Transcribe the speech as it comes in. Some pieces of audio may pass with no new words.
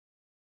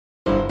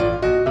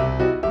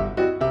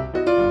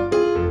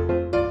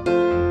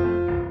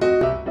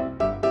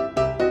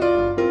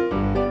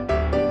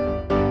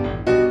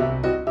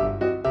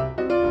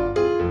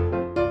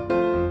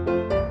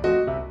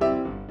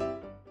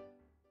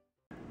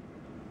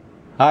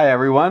Hi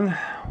everyone,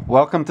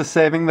 welcome to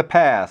Saving the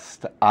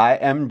Past. I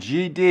am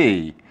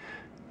GD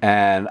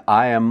and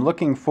I am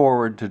looking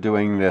forward to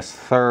doing this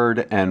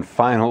third and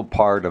final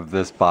part of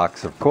this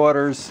box of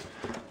quarters.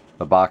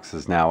 The box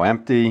is now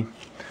empty.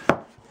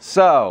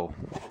 So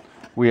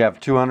we have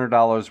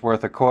 $200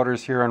 worth of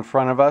quarters here in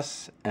front of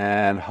us,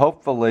 and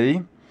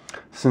hopefully,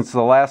 since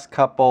the last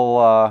couple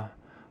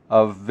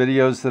of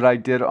videos that I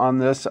did on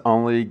this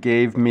only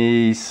gave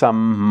me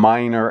some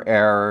minor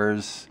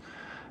errors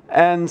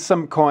and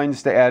some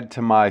coins to add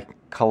to my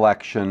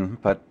collection,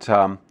 but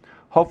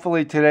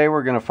hopefully today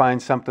we're going to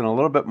find something a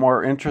little bit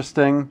more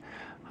interesting.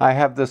 I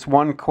have this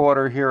one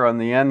quarter here on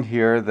the end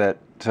here that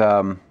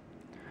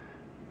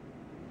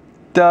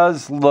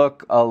does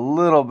look a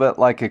little bit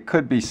like it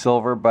could be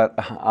silver, but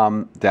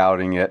I'm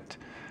doubting it.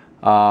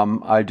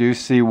 I do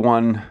see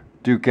one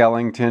Duke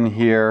Ellington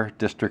here,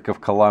 District of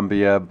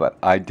Columbia, but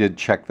I did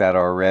check that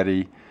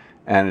already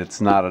and it's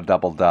not a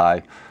double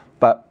die.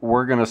 But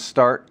we're going to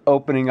start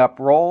opening up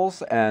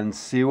rolls and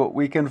see what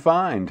we can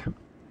find.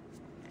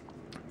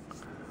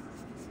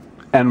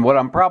 And what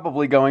I'm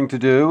probably going to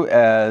do,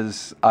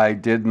 as I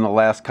did in the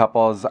last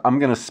couple, is I'm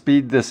going to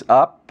speed this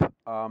up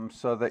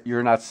so that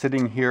you're not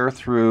sitting here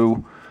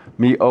through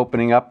me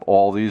opening up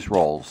all these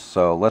rolls.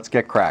 So let's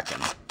get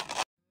cracking.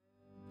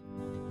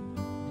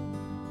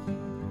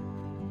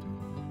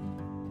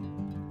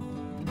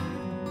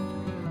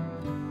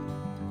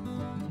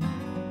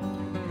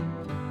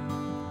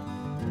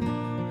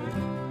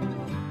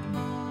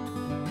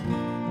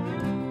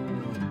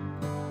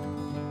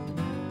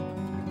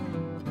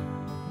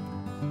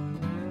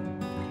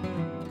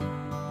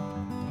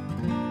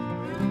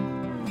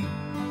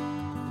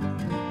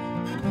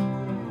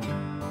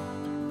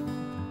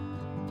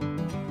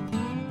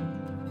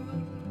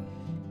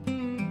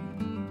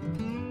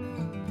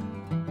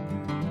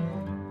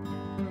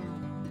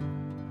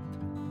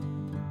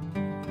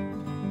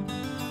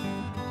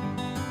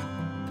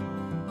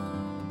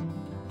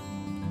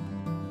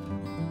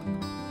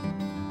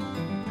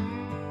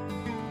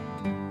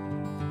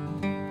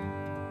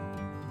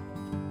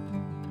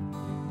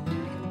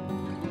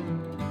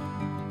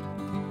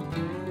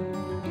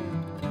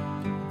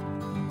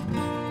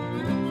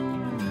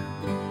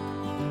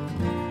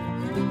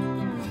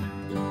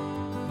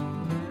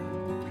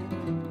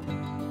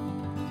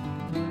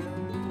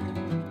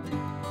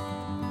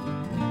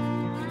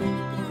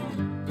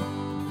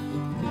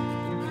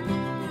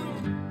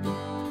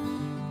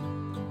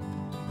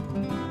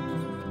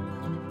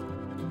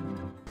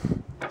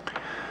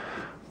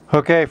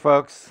 Okay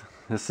folks,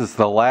 this is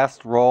the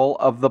last roll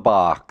of the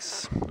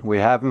box. We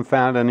haven't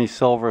found any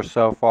silver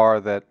so far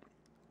that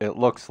it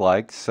looks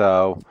like,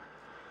 so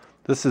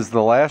this is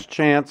the last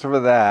chance for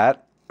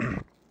that,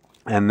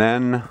 and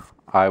then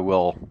I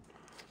will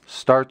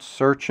start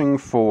searching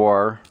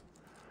for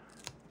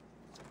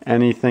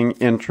anything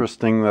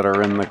interesting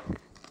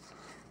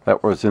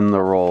that was in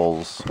the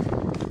rolls.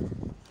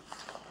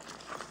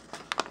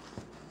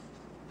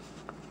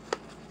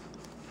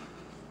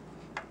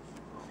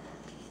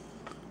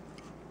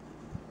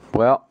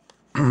 Well,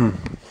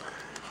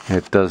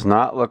 it does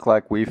not look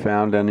like we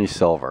found any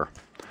silver.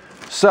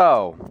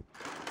 So,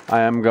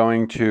 I am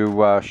going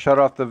to shut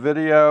off the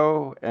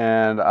video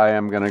and I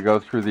am going to go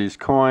through these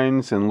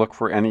coins and look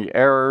for any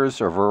errors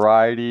or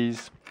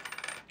varieties.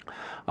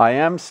 I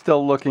am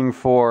still looking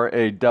for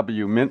a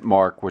W mint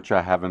mark, which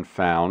I haven't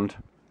found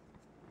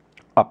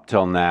up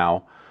till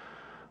now.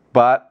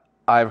 But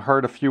I've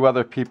heard a few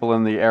other people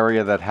in the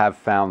area that have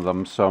found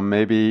them, so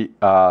maybe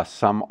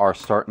some are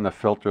starting to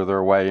filter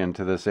their way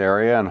into this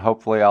area, and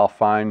hopefully I'll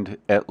find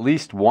at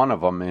least one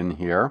of them in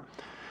here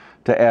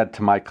to add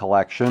to my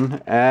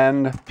collection,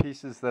 and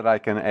pieces that I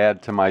can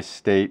add to my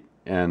state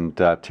and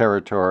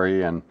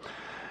territory and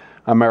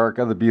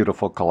America the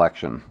Beautiful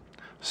collection.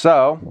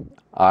 So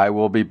I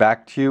will be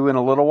back to you in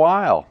a little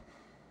while.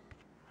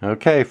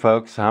 Okay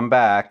folks, I'm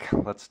back.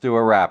 Let's do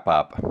a wrap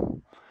up.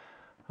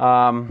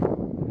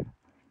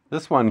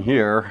 This one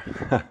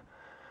here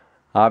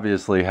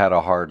obviously had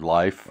a hard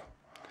life.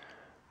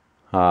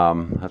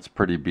 That's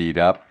pretty beat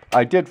up.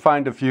 I did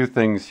find a few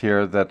things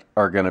here that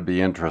are going to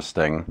be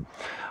interesting.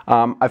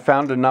 I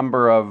found a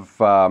number of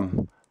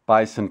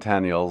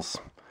bicentennials.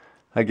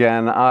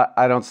 Again,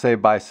 I don't say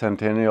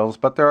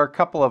bicentennials, but there are a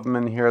couple of them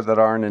in here that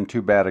aren't in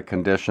too bad a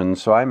condition,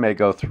 so I may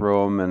go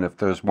through them, and if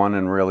there's one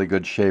in really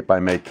good shape, I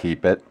may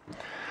keep it.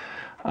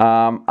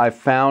 I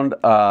found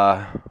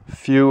a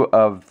few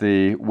of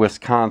the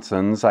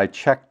Wisconsins. I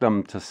checked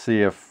them to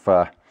see if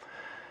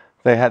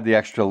they had the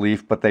extra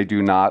leaf, but they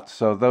do not,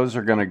 so those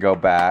are going to go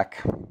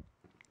back.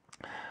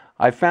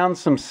 I found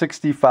some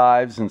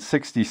 65s and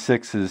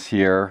 66s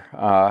here,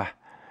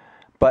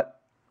 but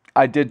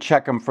I did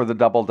check them for the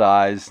double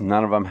dies.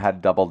 None of them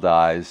had double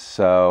dies,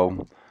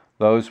 so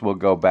those will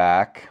go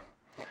back.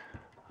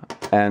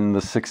 And the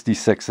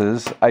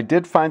 66s. I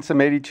did find some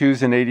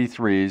 82s and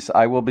 83s.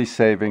 I will be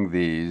saving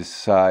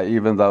these,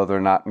 even though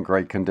they're not in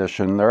great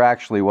condition. There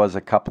actually was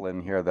a couple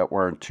in here that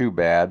weren't too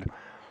bad.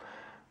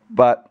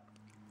 But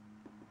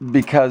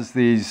because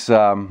these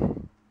are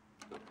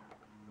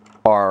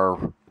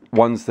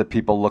ones that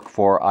people look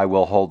for, I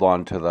will hold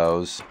on to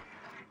those.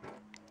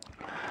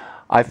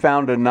 I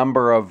found a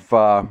number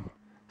of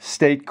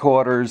state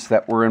quarters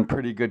that were in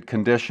pretty good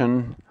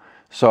condition,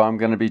 so I'm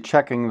going to be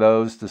checking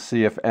those to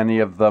see if any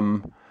of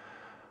them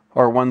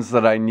are ones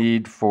that I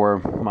need for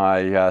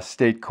my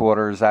state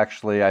quarters.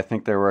 Actually, I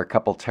think there were a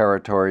couple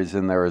territories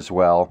in there as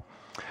well.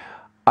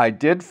 I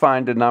did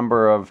find a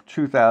number of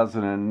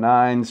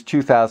 2009s,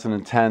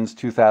 2010s,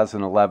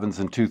 2011s,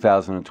 and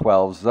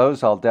 2012s.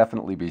 Those I'll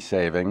definitely be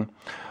saving.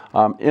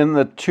 In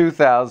the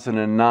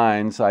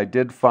 2009s, I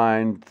did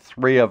find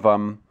 3 of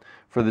them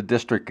for the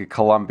District of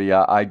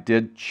Columbia. I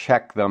did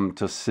check them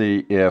to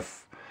see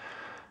if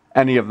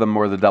any of them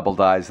were the double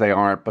dyes. They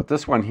aren't, but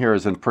this one here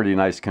is in pretty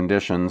nice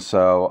condition,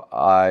 so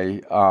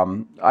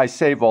I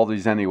save all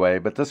these anyway.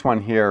 But this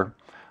one here,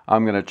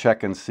 I'm going to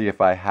check and see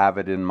if I have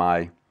it in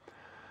my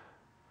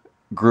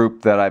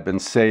group that I've been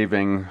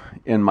saving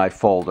in my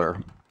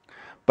folder.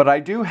 But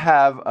I do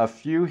have a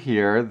few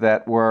here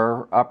that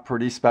were a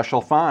pretty special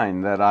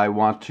find that I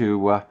want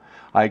to,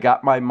 I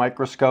got my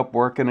microscope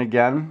working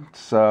again,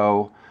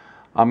 so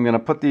I'm going to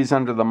put these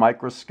under the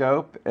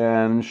microscope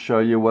and show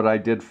you what I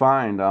did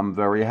find. I'm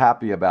very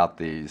happy about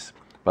these.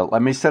 But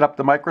let me set up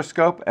the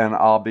microscope and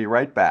I'll be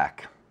right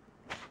back.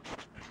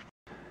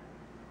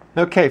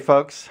 Okay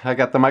folks, I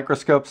got the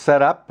microscope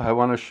set up. I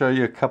want to show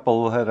you a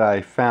couple that I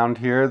found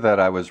here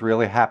that I was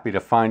really happy to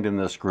find in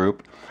this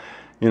group.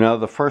 You know,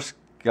 the first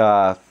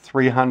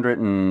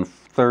 $330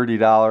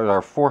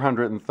 or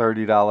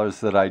 $430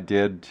 that I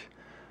did,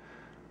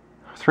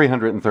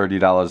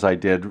 $330 I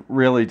did,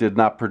 really did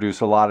not produce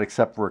a lot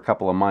except for a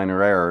couple of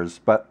minor errors.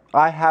 But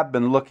I have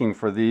been looking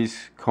for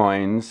these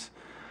coins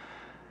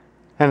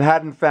and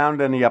hadn't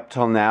found any up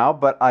till now,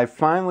 but I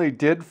finally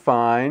did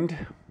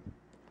find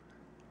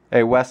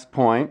a West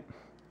Point.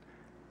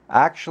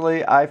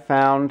 Actually, I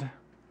found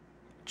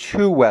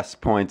 2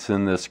 West Points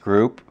in this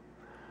group,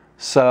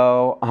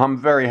 so I'm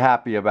very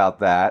happy about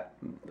that.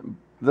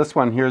 This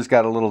one here's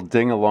got a little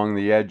ding along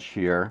the edge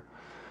here,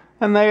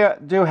 and they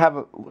do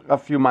have a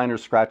few minor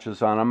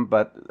scratches on them,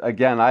 but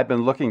again, I've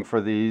been looking for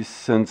these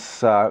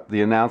since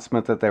the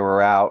announcement that they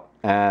were out,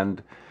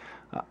 and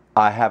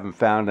I haven't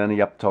found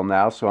any up till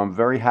now, so I'm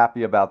very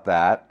happy about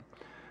that,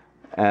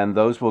 and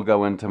those will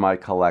go into my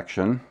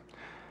collection.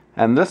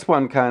 And this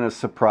one kind of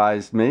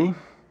surprised me.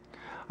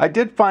 I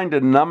did find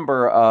a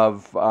number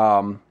of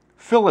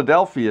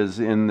Philadelphias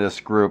in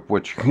this group,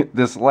 which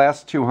this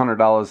last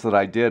 $200 that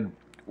I did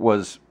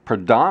was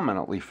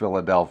predominantly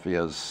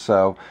Philadelphias.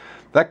 So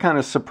that kind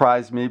of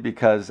surprised me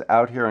because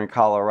out here in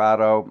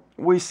Colorado,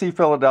 we see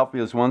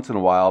Philadelphias once in a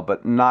while,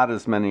 but not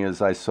as many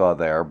as I saw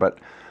there. But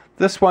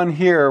this one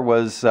here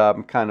was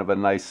kind of a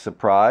nice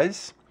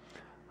surprise.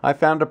 I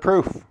found a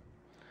proof.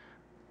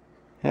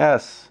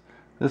 Yes.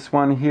 This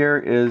one here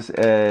is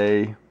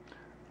a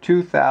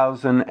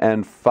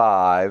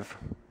 2005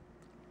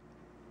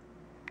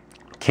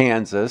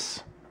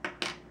 Kansas,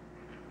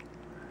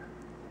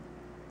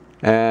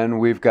 and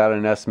we've got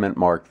an S Mint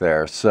mark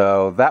there,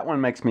 so that one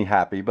makes me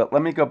happy. But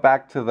let me go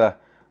back to the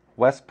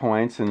West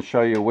Points and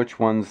show you which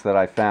ones that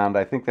I found.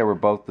 I think they were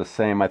both the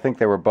same. I think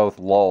they were both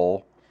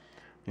Lowell.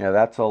 Yeah,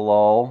 that's a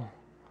Lowell,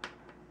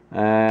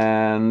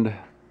 and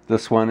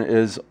this one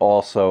is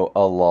also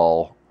a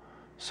Lowell.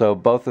 So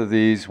both of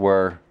these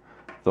were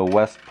the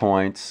West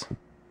Points,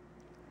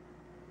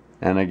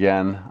 and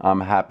again,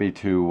 I'm happy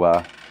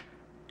to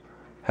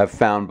have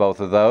found both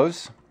of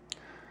those.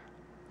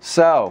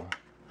 So,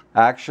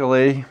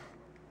 actually,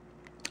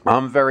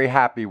 I'm very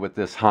happy with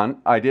this hunt.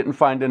 I didn't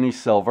find any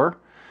silver,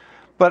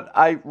 but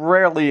I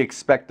rarely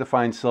expect to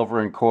find silver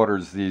in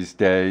quarters these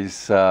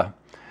days.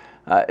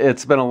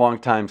 It's been a long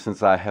time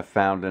since I have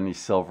found any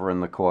silver in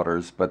the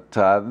quarters, but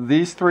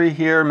these 3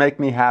 here make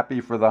me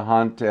happy for the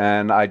hunt,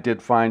 and I did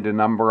find a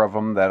number of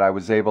them that I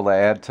was able to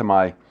add to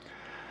my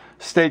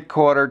state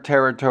quarter,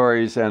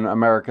 territories, and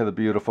America the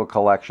Beautiful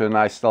collection.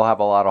 I still have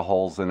a lot of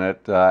holes in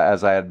it.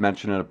 As I had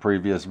mentioned in a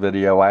previous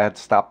video, I had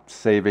stopped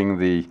saving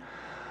the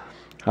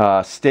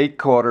state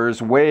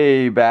quarters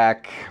way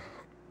back,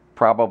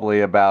 probably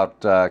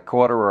about a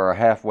quarter or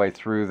halfway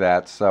through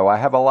that, so I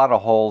have a lot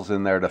of holes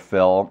in there to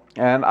fill,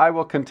 and I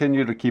will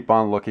continue to keep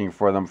on looking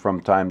for them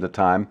from time to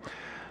time.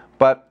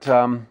 But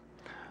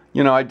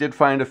you know, I did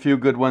find a few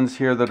good ones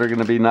here that are going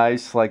to be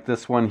nice, like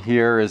this one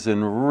here is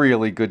in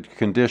really good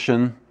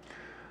condition,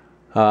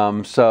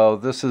 so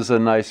this is a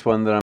nice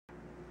one that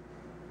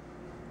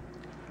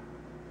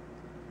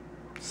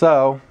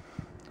So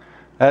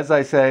as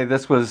I say,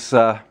 this was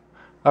a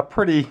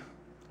pretty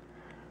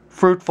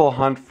fruitful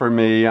hunt for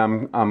me.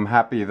 I'm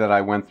happy that I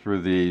went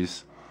through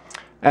these,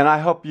 and I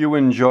hope you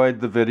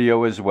enjoyed the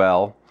video as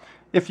well.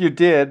 If you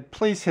did,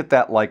 please hit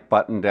that like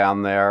button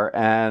down there,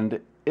 and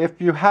if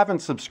you haven't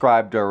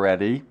subscribed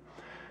already,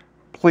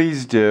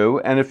 please do.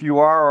 And if you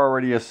are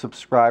already a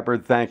subscriber,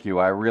 thank you.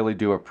 I really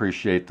do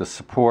appreciate the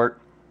support.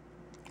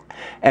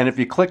 And if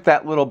you click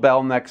that little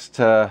bell next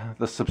to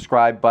the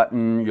subscribe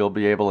button, you'll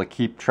be able to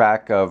keep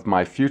track of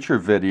my future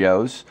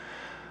videos.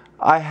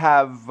 I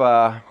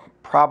have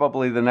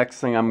probably the next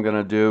thing I'm going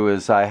to do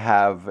is I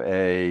have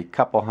a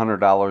couple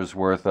 $100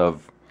 worth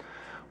of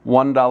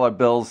 $1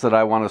 bills that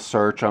I want to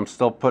search. I'm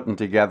still putting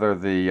together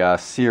the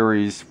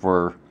series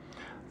for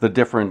the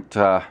different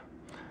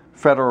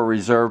Federal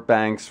Reserve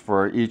banks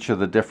for each of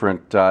the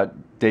different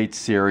date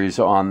series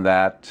on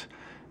that.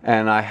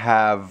 And I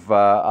have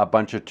a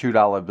bunch of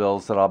 $2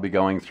 bills that I'll be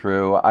going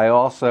through. I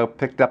also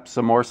picked up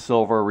some more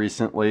silver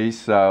recently,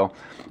 so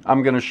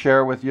I'm going to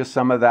share with you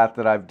some of that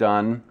I've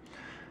done.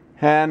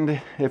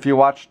 And if you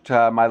watched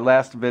my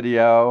last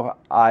video,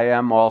 I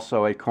am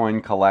also a coin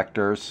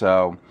collector,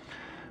 so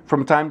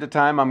from time to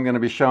time I'm going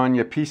to be showing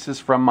you pieces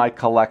from my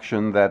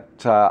collection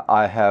that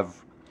I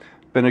have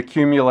been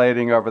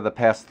accumulating over the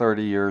past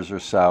 30 years or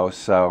so.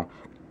 So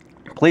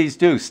please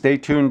do stay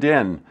tuned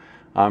in.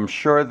 I'm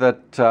sure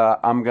that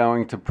I'm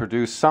going to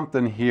produce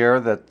something here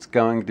that's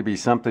going to be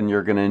something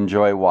you're going to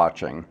enjoy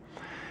watching.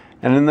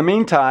 And in the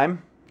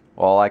meantime,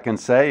 all I can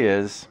say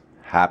is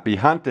happy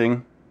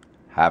hunting.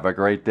 Have a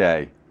great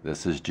day.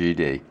 This is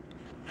GD.